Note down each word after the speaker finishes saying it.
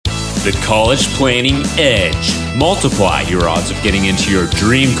The College Planning Edge. Multiply your odds of getting into your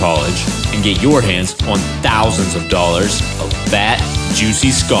dream college and get your hands on thousands of dollars of fat, juicy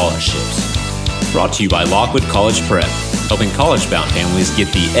scholarships. Brought to you by Lockwood College Prep, helping college-bound families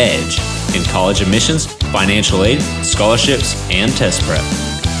get the edge in college admissions, financial aid, scholarships, and test prep.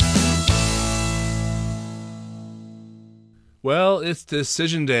 Well, it's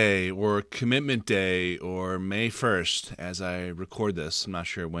decision day or commitment day or May 1st as I record this. I'm not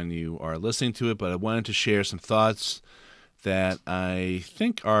sure when you are listening to it, but I wanted to share some thoughts that I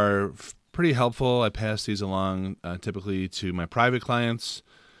think are pretty helpful. I pass these along typically to my private clients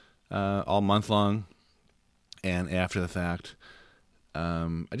all month long and after the fact.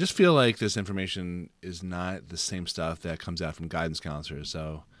 I just feel like this information is not the same stuff that comes out from guidance counselors,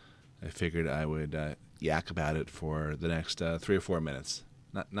 so I figured I would yak about it for the next 3 or 4 minutes,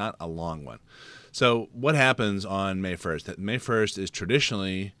 not a long one. So what happens on May 1st? May 1st is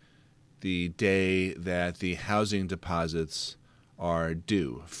traditionally the day that the housing deposits are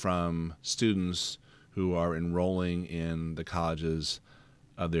due from students who are enrolling in the colleges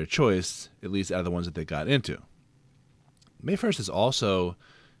of their choice, at least out of the ones that they got into. May 1st is also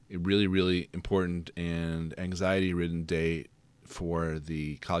a really, really important and anxiety-ridden day for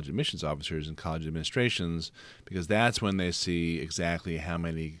the college admissions officers and college administrations, because that's when they see exactly how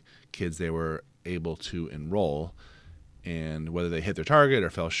many kids they were able to enroll and whether they hit their target or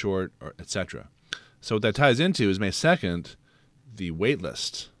fell short, or etc. So what that ties into is May 2nd, the wait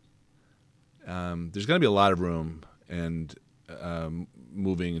list. There's going to be a lot of room and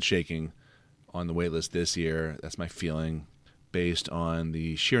moving and shaking on the wait list this year. That's my feeling, based on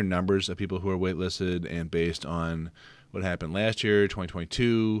the sheer numbers of people who are waitlisted and based on what happened last year,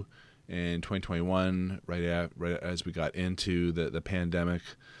 2022, and 2021, right as we got into the pandemic.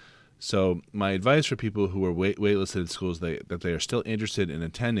 So my advice for people who are waitlisted at schools that they are still interested in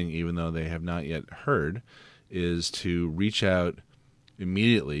attending, even though they have not yet heard, is to reach out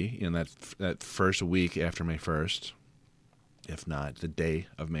immediately in that first week after May 1st, if not the day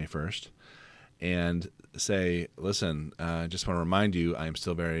of May 1st, and say, listen, I just want to remind you I am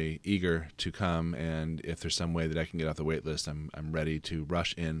still very eager to come, and if there's some way that I can get off the wait list, I'm ready to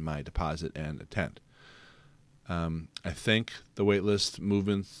rush in my deposit and attend. I think the wait list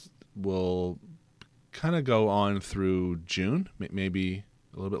movement will kind of go on through June, maybe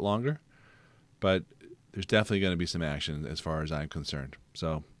a little bit longer, but there's definitely going to be some action as far as I'm concerned.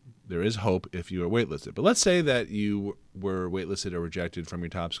 So there is hope if you are waitlisted. But let's say that you were waitlisted or rejected from your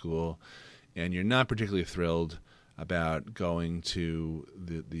top school, and you're not particularly thrilled about going to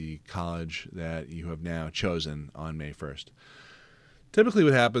the college that you have now chosen on May 1st. Typically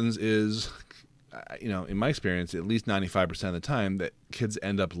what happens is, in my experience, at least 95% of the time, that kids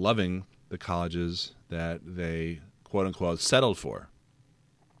end up loving the colleges that they, quote-unquote, settled for.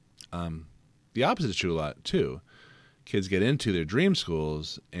 The opposite is true a lot, too. Kids get into their dream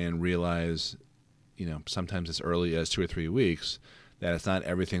schools and realize, sometimes as early as 2 or 3 weeks, that it's not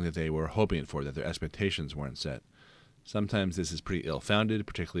everything that they were hoping for, that their expectations weren't set. Sometimes this is pretty ill-founded,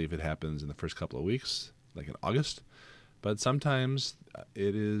 particularly if it happens in the first couple of weeks, like in August. But sometimes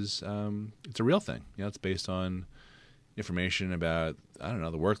it's a real thing. It's based on information about,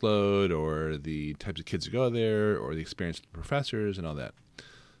 the workload or the types of kids who go there or the experience of the professors and all that.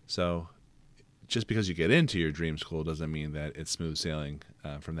 So just because you get into your dream school doesn't mean that it's smooth sailing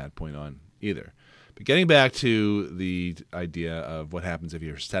from that point on either. But getting back to the idea of what happens if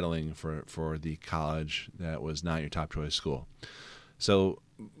you're settling for the college that was not your top choice school. So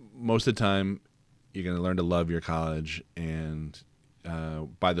most of the time, you're going to learn to love your college and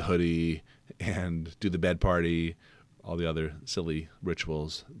buy the hoodie and do the bed party, all the other silly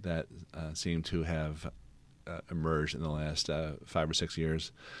rituals that seem to have emerged in the last 5 or 6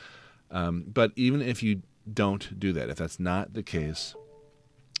 years. But even if you don't do that, if that's not the case,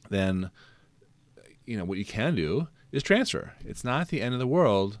 then what you can do is transfer. It's not the end of the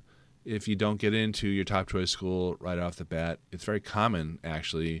world if you don't get into your top choice school right off the bat. It's very common,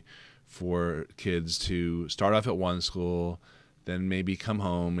 actually, for kids to start off at one school, then maybe come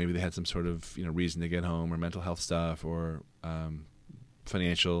home. Maybe they had some sort of reason to get home, or mental health stuff, or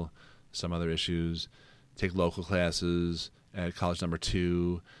financial, some other issues. Take local classes at college number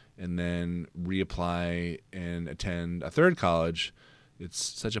 2, and then reapply and attend a third college. It's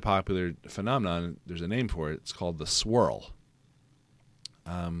such a popular phenomenon. There's a name for it. It's called the swirl.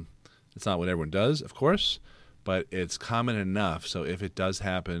 It's not what everyone does, of course, but it's common enough. So if it does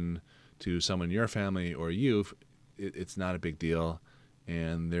happen to someone in your family or you, it's not a big deal,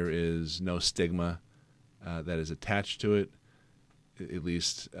 and there is no stigma that is attached to it, at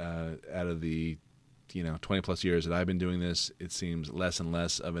least out of the 20 plus years that I've been doing this, it seems less and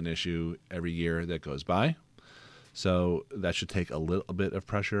less of an issue every year that goes by. So that should take a little bit of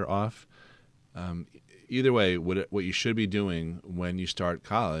pressure off. Either way, what you should be doing when you start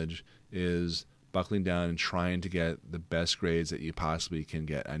college is buckling down and trying to get the best grades that you possibly can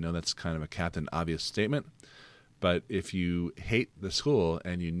get. I know that's kind of a Captain Obvious statement, but if you hate the school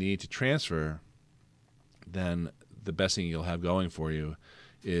and you need to transfer, then the best thing you'll have going for you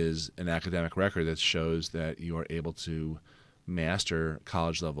is an academic record that shows that you are able to master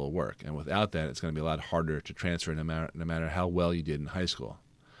college level work. And without that, it's going to be a lot harder to transfer no matter how well you did in high school.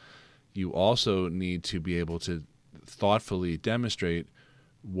 You also need to be able to thoughtfully demonstrate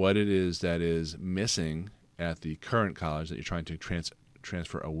what it is that is missing at the current college that you're trying to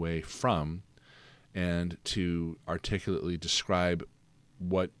transfer away from, and to articulately describe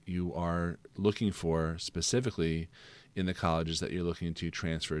what you are looking for specifically in the colleges that you're looking to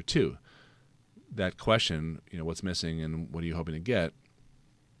transfer to. That question, what's missing and what are you hoping to get,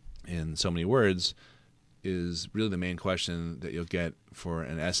 in so many words, is really the main question that you'll get for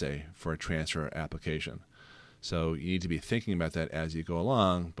an essay for a transfer application. So you need to be thinking about that as you go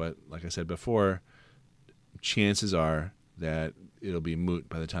along, but like I said before, chances are that it'll be moot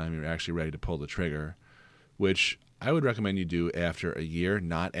by the time you're actually ready to pull the trigger, which I would recommend you do after a year,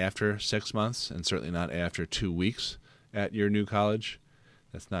 not after 6 months, and certainly not after 2 weeks at your new college.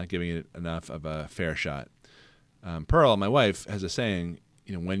 That's not giving it enough of a fair shot. Pearl, my wife, has a saying,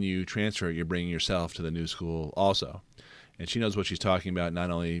 when you transfer, you're bringing yourself to the new school also. And she knows what she's talking about, not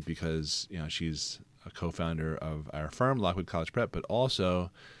only because she's a co-founder of our firm, Lockwood College Prep, but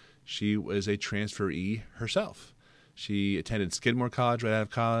also she was a transferee herself. She attended Skidmore College right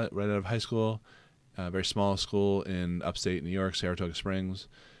out of high school, a very small school in upstate New York, Saratoga Springs,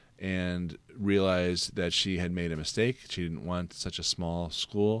 and realized that she had made a mistake. She didn't want such a small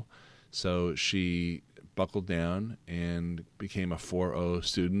school, so she buckled down and became a 4.0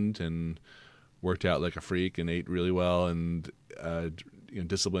 student and worked out like a freak and ate really well and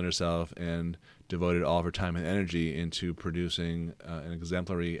disciplined herself and devoted all of her time and energy into producing an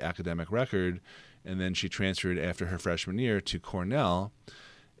exemplary academic record. And then she transferred after her freshman year to Cornell.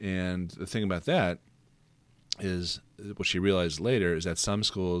 And the thing about that is, what she realized later is that some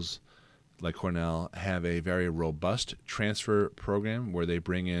schools like Cornell have a very robust transfer program where they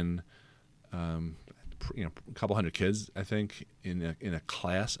bring in a couple hundred kids, I think, in a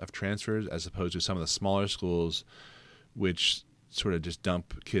class of transfers, as opposed to some of the smaller schools which sort of just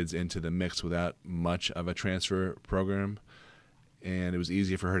dump kids into the mix without much of a transfer program. And it was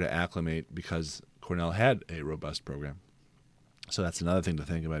easier for her to acclimate because Cornell had a robust program. So that's another thing to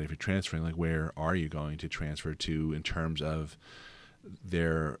think about if you're transferring, like where are you going to transfer to in terms of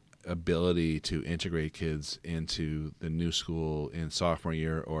their ability to integrate kids into the new school in sophomore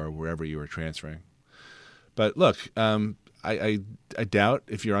year or wherever you were transferring. But look, I doubt,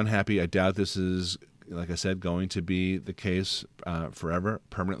 if you're unhappy, I doubt this is, like I said, going to be the case forever,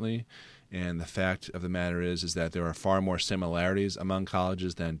 permanently. And the fact of the matter is that there are far more similarities among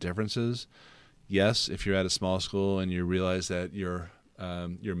colleges than differences. Yes, if you're at a small school and you realize that you're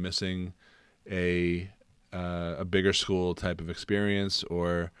missing a bigger school type of experience,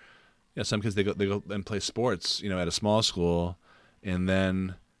 or some kids they go and play sports at a small school, and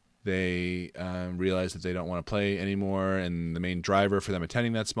then they realize that they don't want to play anymore, and the main driver for them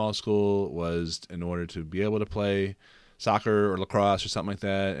attending that small school was in order to be able to play soccer or lacrosse or something like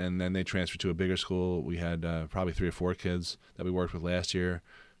that, and then they transferred to a bigger school. We had probably 3 or 4 kids that we worked with last year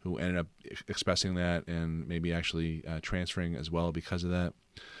who ended up expressing that and maybe actually transferring as well because of that.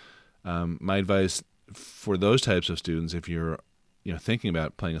 My advice for those types of students, if you're thinking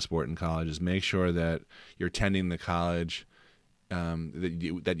about playing a sport in college, is make sure that you're attending the college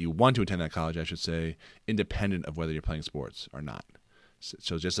that you want to attend that college, I should say, independent of whether you're playing sports or not.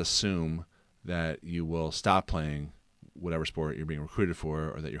 So just assume that you will stop playing whatever sport you're being recruited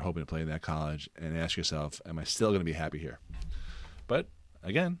for or that you're hoping to play in that college, and ask yourself, am I still going to be happy here? But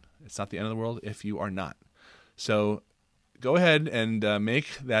again, it's not the end of the world if you are not. So go ahead and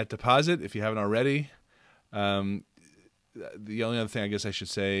make that deposit if you haven't already. The only other thing I guess I should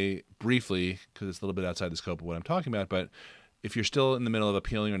say briefly, because it's a little bit outside the scope of what I'm talking about, but if you're still in the middle of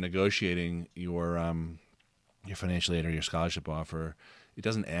appealing or negotiating your financial aid or your scholarship offer, it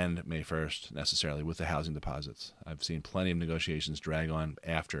doesn't end May 1st necessarily with the housing deposits. I've seen plenty of negotiations drag on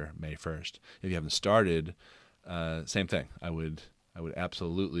after May 1st. If you haven't started, same thing. I would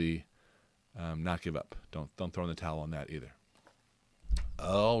absolutely not give up. Don't throw in the towel on that either.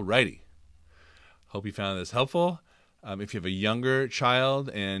 Alrighty. Hope you found this helpful. If you have a younger child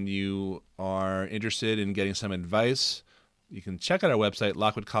and you are interested in getting some advice, you can check out our website,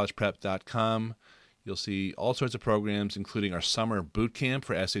 lockwoodcollegeprep.com. You'll see all sorts of programs, including our summer boot camp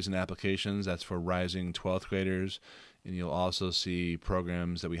for essays and applications. That's for rising 12th graders. And you'll also see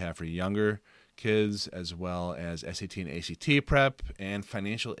programs that we have for younger kids, as well as SAT and ACT prep and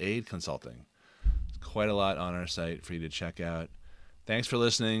financial aid consulting. There's quite a lot on our site for you to check out. Thanks for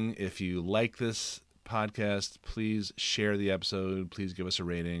listening. If you like this podcast, please share the episode. Please give us a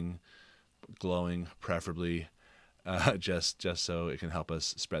rating, glowing preferably, just so it can help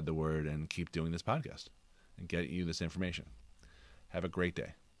us spread the word and keep doing this podcast and get you this information. Have a great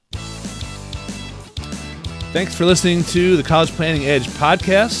day. Thanks for listening to the College Planning Edge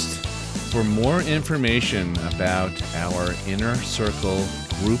podcast. For more information about our Inner Circle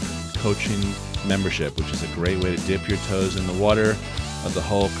group coaching membership, which is a great way to dip your toes in the water of the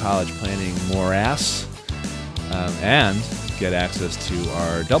whole college planning morass, and get access to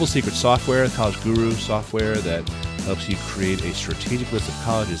our double secret software, College Guru software, that helps you create a strategic list of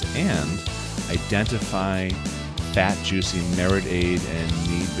colleges and identify fat, juicy merit aid and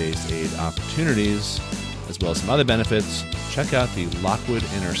need-based aid opportunities, as well as some other benefits. Check out the Lockwood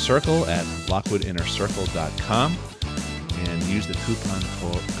Inner Circle at lockwoodinnercircle.com and use the coupon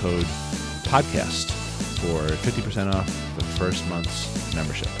code podcast for 50% off the first month's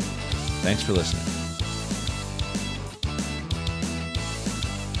membership. Thanks for listening.